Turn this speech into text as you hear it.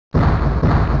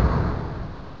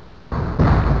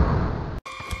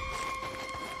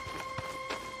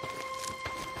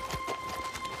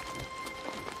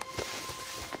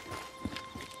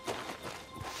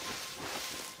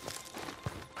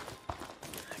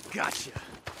Gotcha.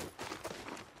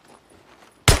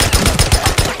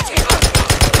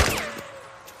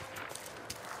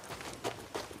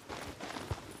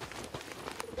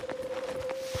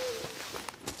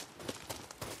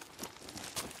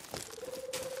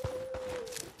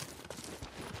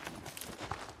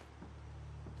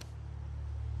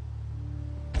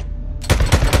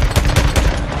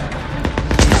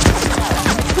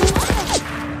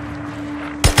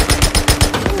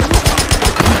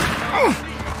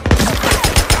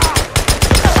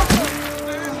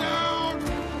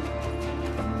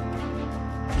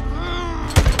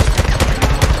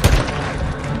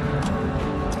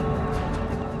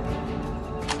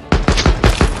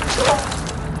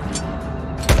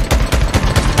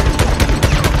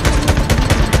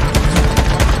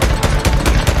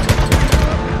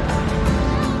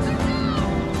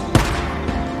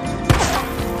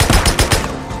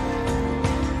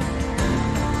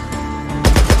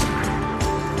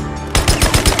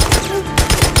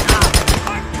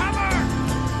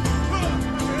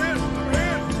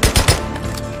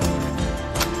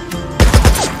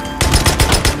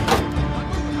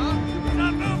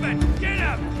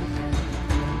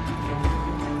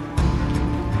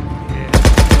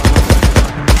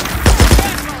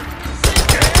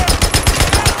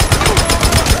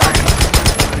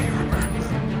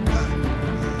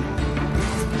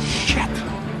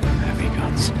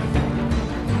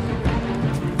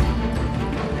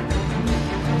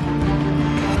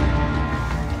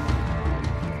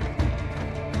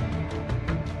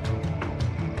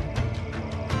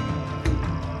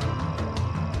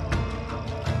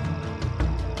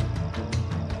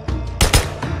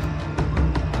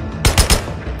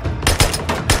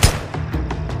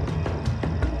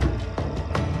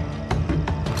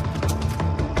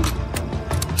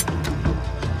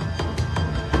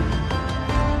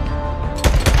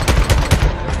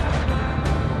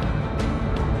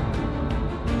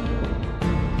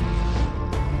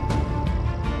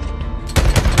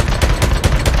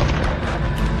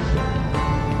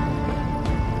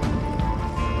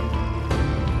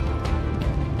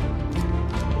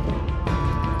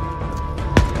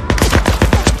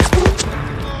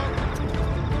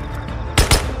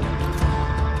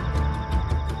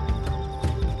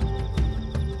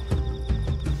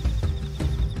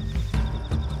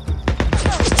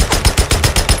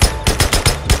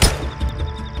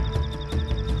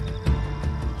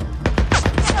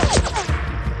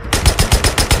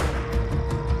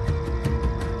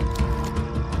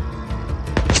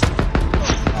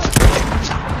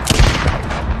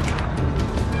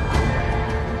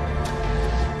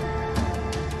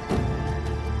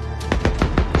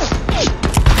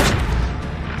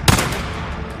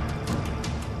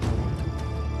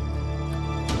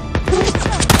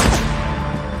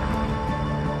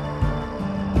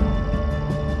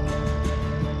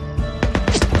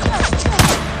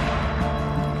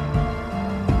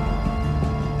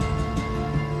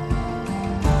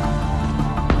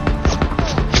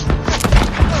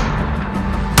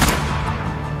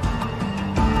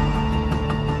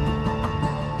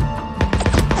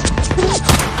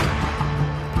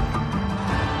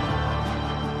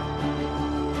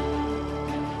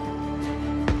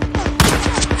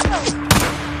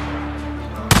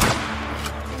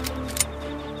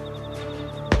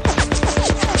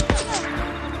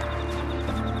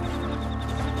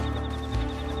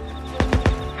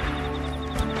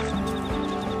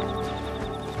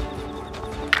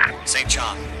 St.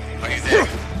 John, are you there?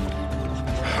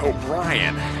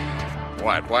 O'Brien.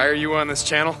 What, why are you on this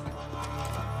channel?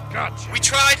 Gotcha. We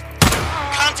tried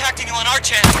contacting you on our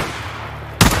channel.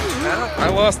 I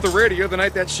lost the radio the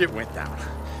night that shit went down.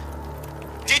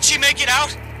 Did she make it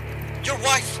out? Your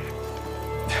wife?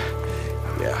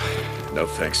 Yeah, no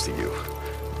thanks to you.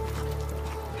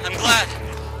 I'm glad.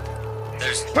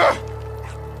 There's...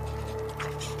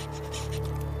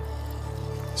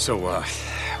 So,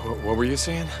 what were you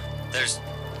saying? There's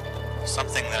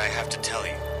something that I have to tell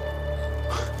you.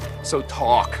 So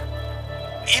talk.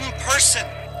 In person.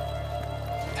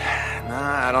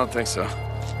 Nah, I don't think so.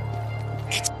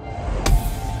 It's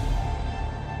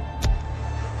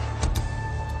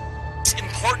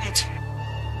important.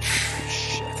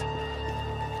 Shit.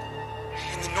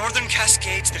 In the Northern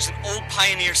Cascades, there's an old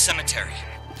pioneer cemetery.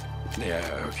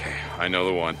 Yeah, okay. I know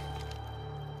the one.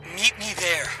 Meet me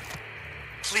there.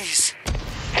 Please.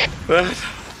 That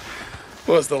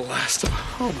was the last of...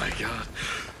 Oh my god.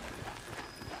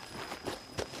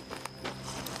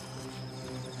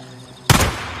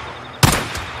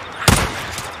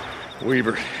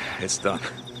 Weaver, it's done.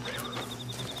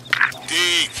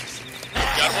 Deke,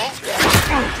 got home?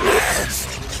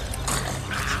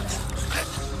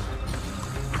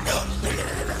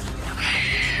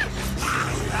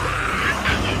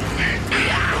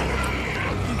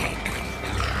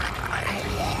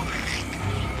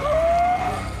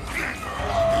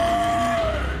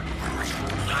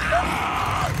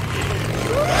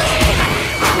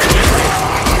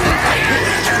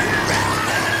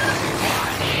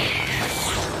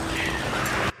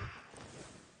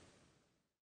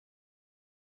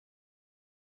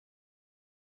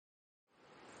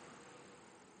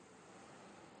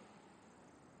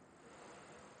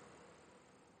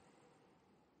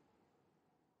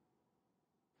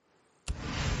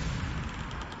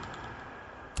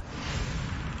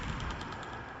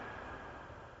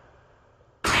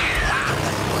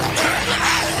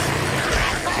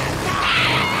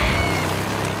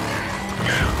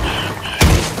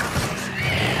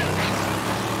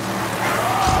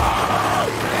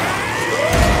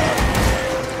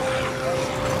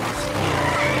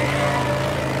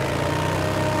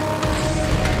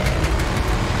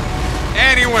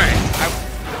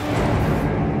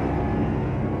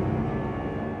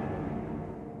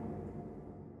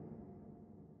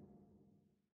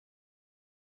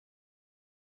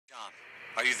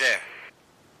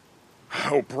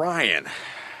 Oh, Brian.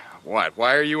 What?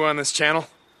 Why are you on this channel?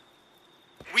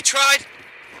 We tried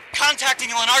contacting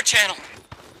you on our channel.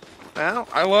 Well,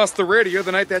 I lost the radio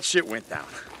the night that shit went down.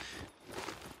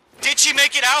 Did she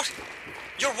make it out?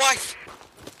 Your wife?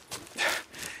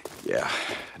 Yeah,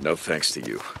 no thanks to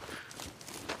you.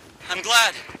 I'm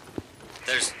glad.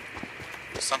 There's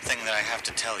something that I have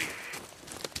to tell you.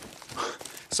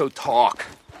 So talk.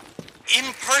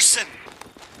 In person.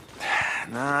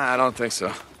 Nah, I don't think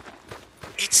so.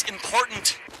 It's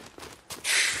important.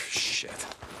 Shit.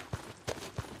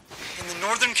 In the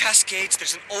Northern Cascades,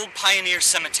 there's an old pioneer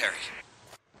cemetery.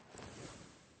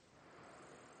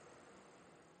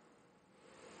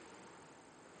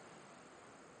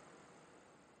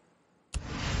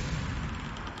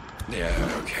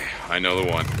 Yeah, okay. I know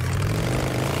the one.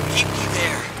 Keep me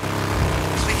there.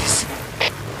 Please.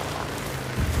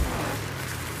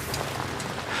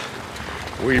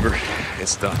 Weaver,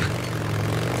 it's done.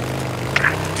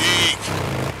 Dig.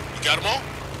 You got them all?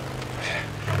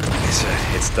 Like I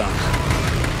said, it's done.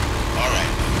 All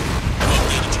right. I've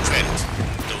updated your credits.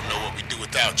 Don't know what we'd do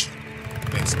without you.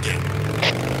 Let's get it.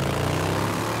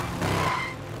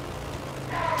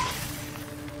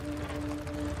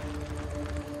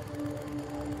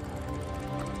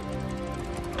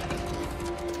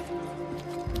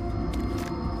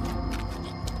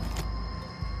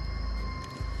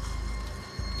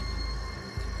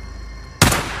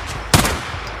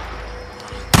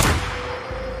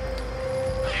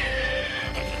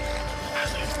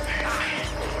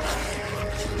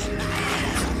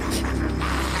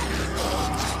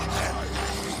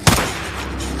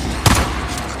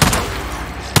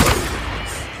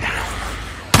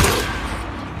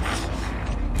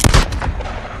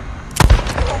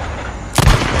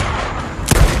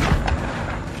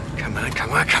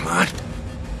 Come on.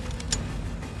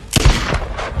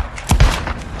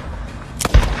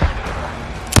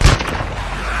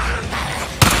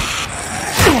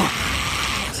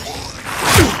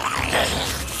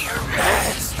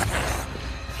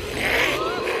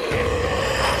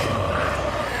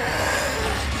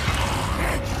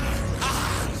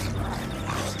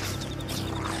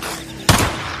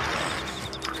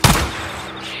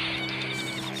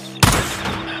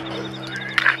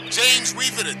 James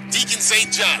Weaver to Deacon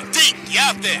St. John. Deke, you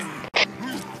out there?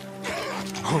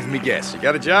 Oh, let me guess. You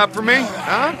got a job for me?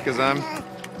 Huh? Because I'm...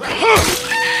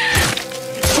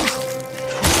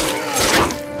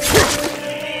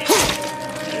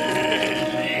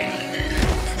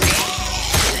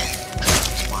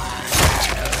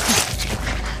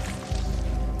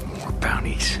 More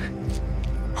bounties.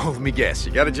 Oh, let me guess.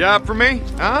 You got a job for me?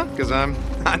 Huh? Because I'm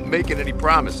not making any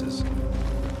promises.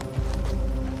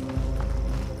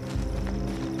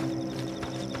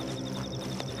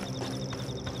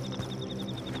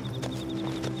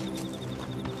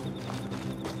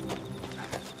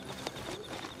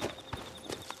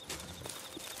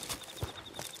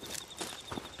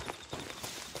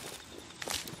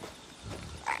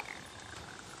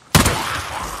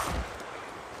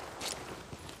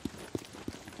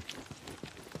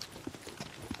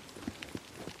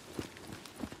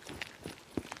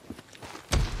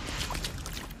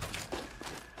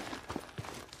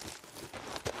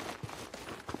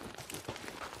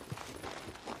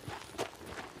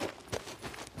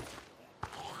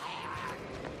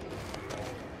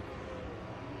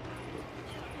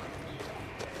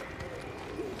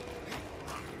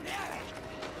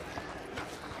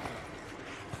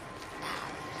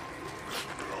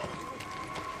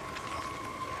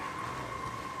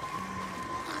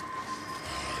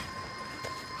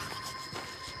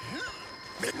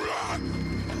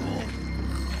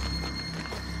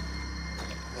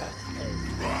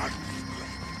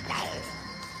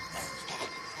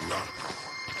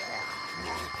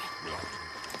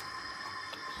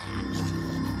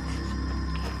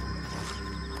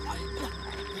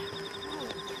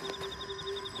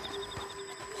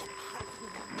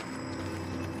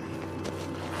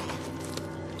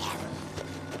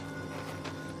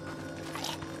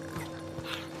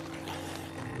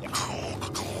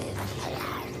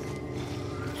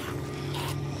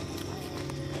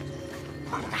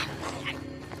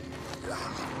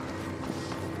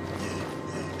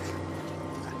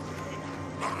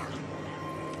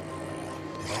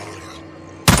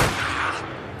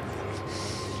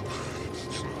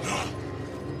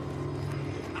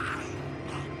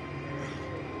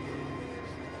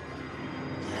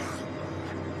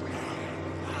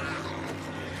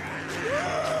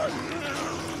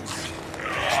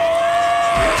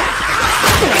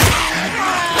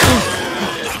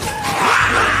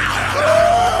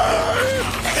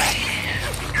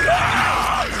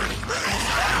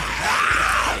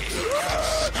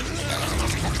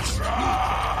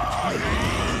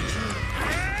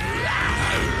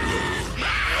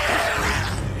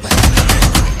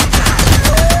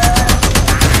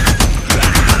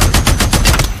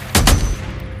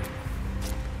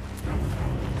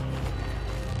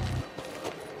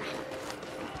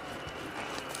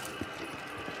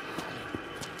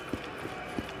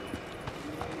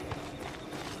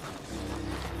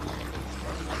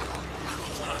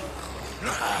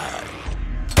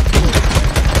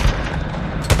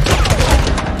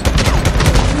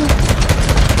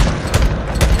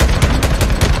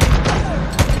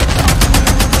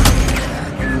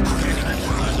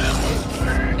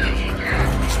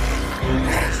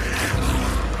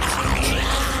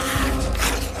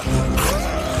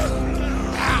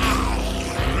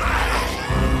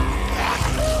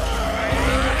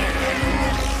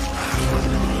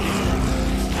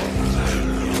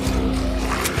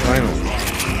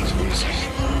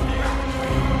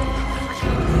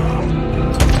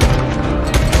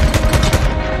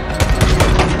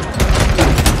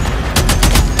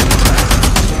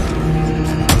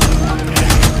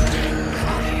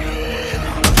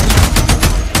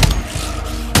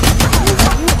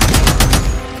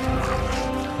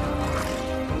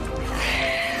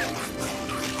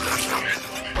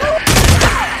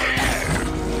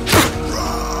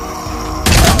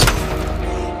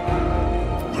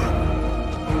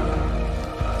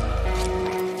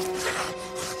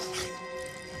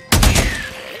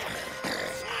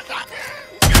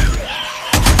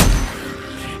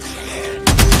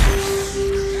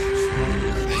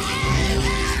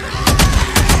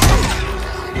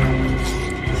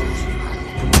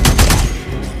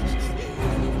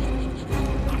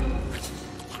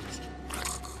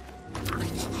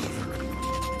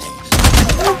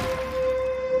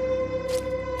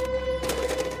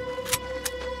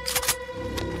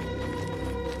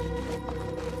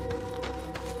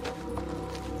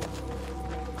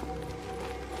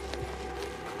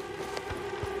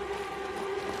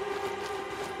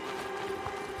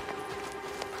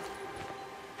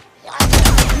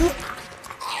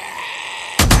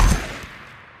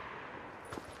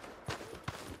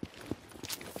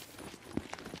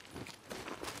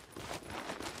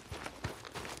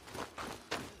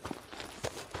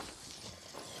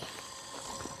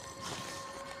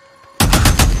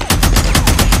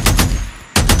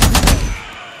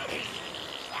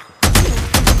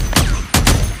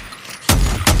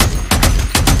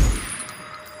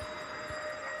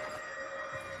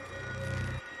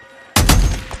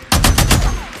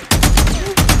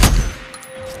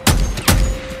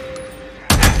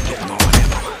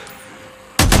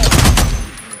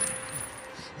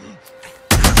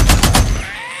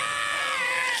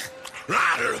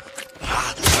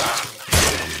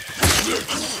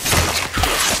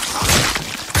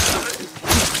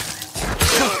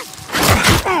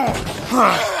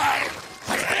 Huh.